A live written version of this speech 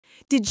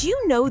Did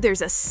you know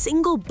there's a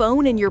single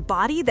bone in your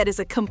body that is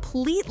a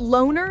complete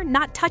loner,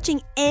 not touching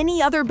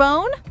any other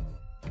bone?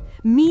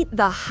 Meet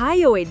the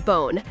hyoid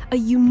bone, a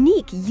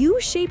unique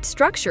U-shaped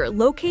structure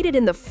located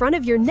in the front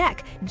of your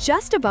neck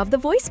just above the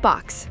voice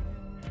box.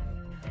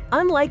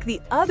 Unlike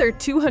the other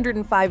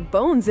 205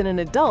 bones in an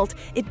adult,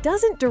 it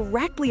doesn't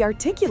directly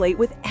articulate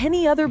with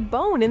any other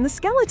bone in the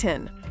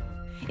skeleton.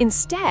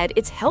 Instead,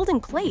 it's held in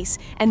place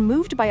and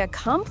moved by a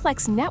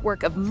complex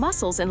network of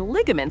muscles and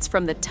ligaments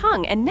from the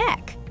tongue and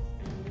neck.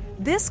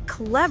 This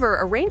clever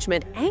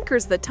arrangement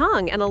anchors the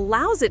tongue and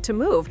allows it to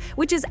move,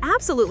 which is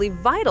absolutely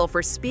vital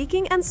for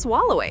speaking and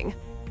swallowing.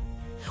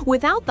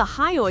 Without the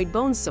hyoid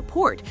bone's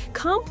support,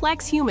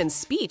 complex human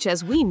speech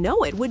as we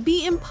know it would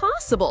be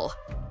impossible.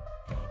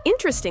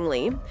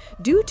 Interestingly,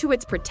 due to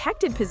its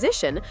protected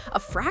position, a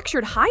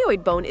fractured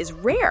hyoid bone is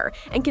rare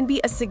and can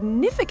be a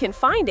significant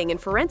finding in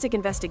forensic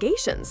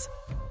investigations.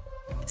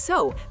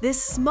 So,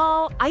 this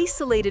small,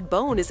 isolated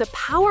bone is a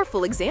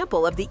powerful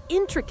example of the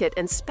intricate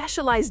and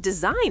specialized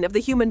design of the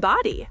human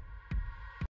body.